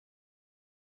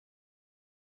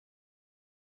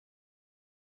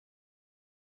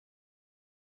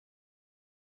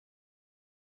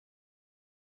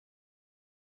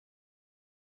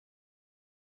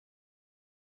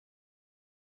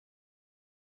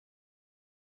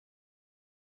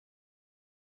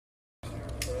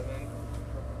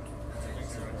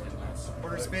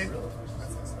Order speed.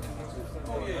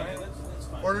 Oh yeah, that's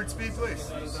fine. Ordered speed,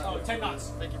 please. Oh, 10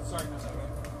 knots. Thank you. Sorry.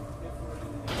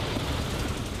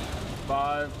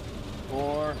 5,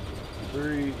 4,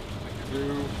 3,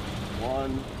 2,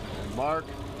 1, mark.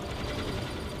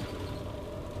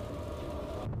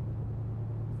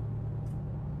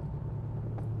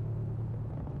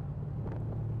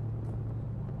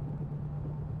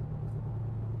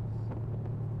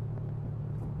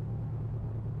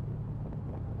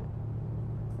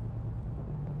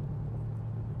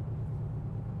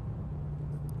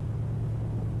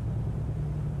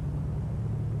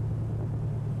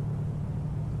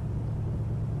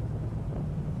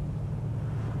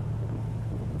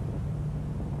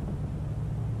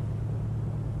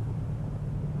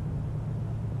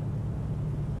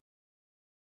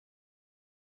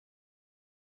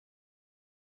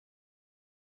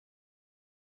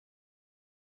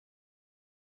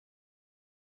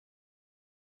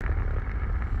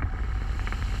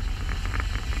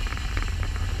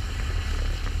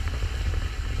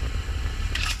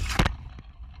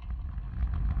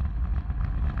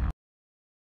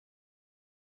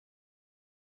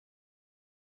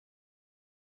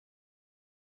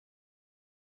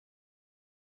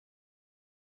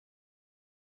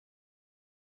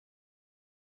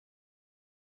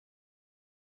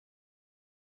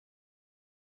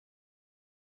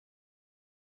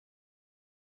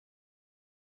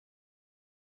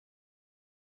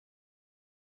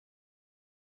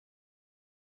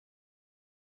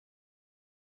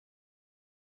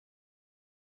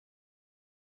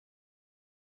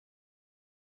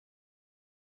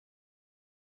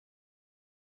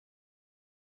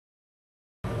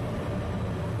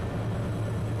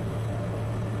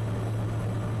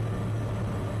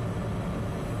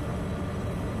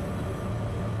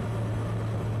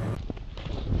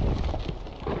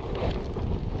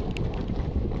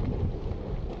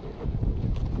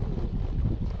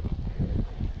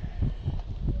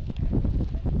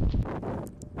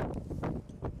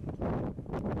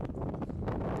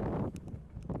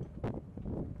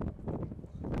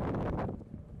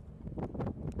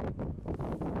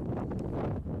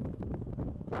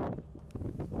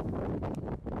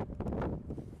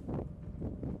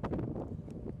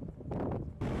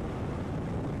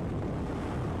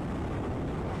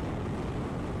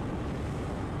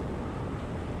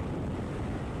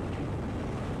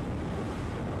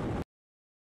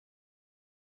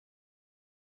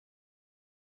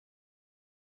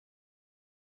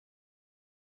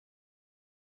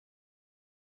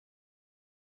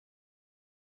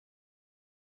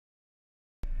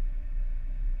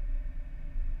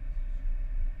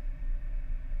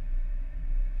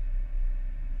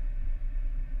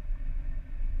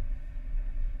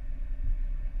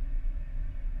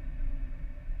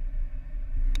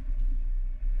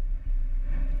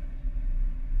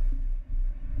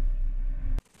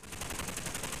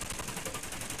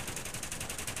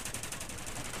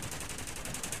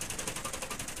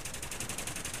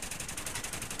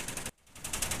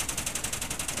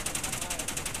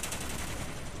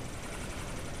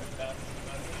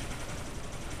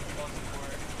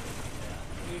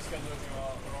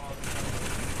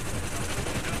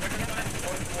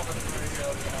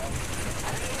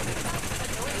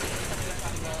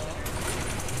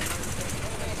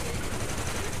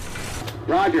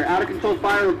 Roger, out of control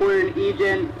fire reported in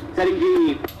E-Gen, setting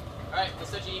GE. Alright, let's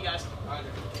set GE, guys. Roger.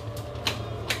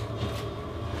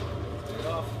 Take it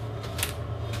off.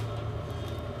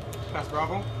 Class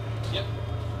Bravo? Yep.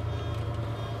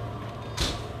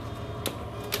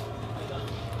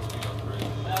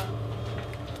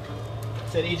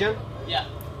 Said E-Gen? Yeah.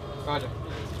 Roger.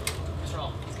 Mr.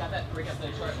 Hall, he's got that break up the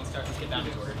chart and let's get down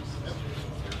to order.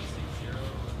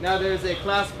 Now there's a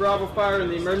Class Bravo fire in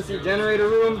the emergency generator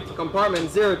room,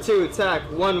 compartment 02, TAC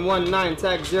 119,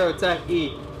 TAC 0, TAC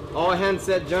E. All hands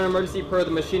set general emergency per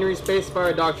the machinery space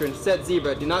fire doctrine. Set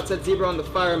zebra. Do not set zebra on the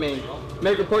fire main.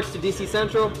 Make reports to DC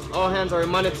Central. All hands are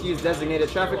reminded to use designated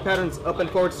traffic patterns up and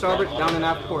forward starboard, down and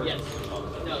aft port. Yes.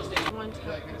 No, stay. One, two.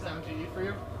 Can I get a GE for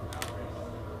you?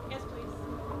 Yes, please.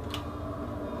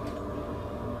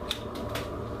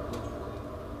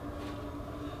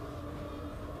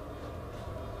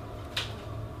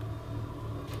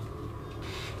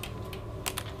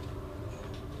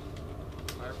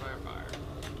 Fire.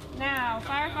 Now,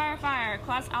 fire.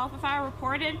 Class Alpha fire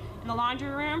reported in the laundry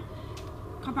room.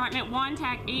 Compartment 1,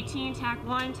 TAC 18, TAC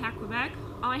 1, TAC Quebec.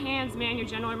 All hands man your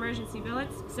general emergency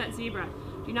billets. Set zebra.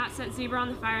 Do not set zebra on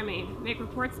the fire main. Make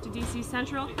reports to DC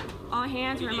Central. All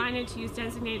hands are reminded to use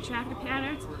designated traffic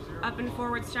patterns up and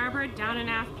forward starboard, down and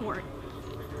aft port.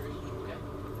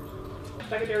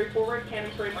 secondary forward, cannon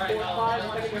trade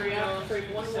 4-5, secondary out, trade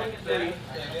 1-1-3.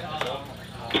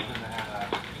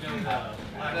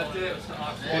 That's it.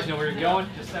 You guys know where you're going?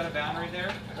 Just set a boundary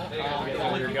there. You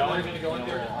know where you're going? Going to go in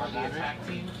there on the attack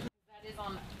team. That is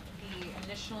on the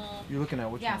initial. You're looking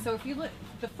at which Yeah, one? so if you look,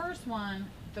 the first one,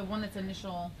 the one that's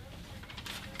initial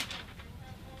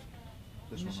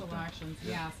actions,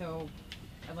 yeah, so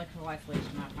electrical isolation,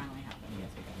 that finally happened, yes,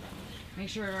 we got that. Make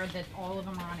sure that all of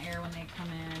them are on air when they come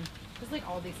in. Just like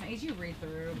all these things, you read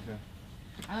through. Okay.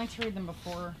 I like to read them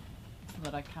before, so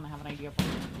that I kind of have an idea of what.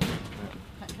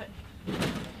 Cut.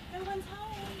 No one's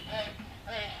home. Hey,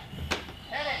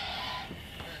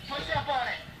 push up on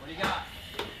it. What do you got?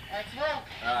 That's smoke.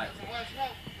 All right. It's a wet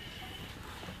smoke.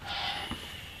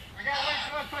 We got wet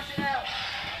smoke pushing out.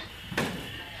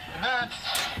 Advance.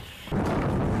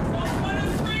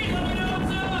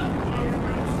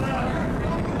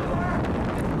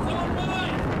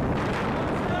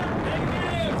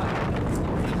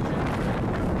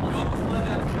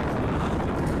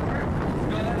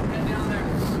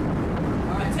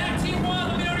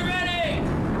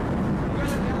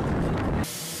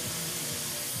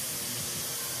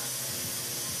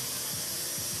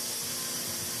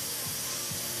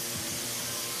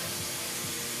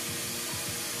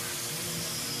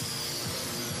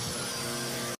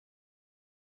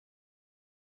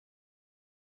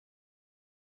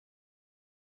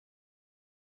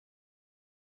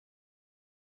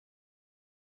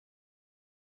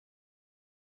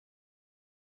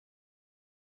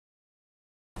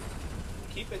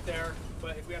 Keep it there,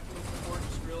 but if we have to move forward,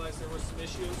 just realize there were some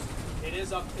issues. It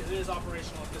is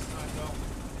operational at this time though.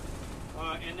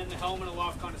 And then the helmet and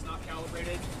LOFCON is not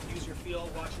calibrated. Use your feel,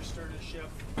 watch your stern and ship.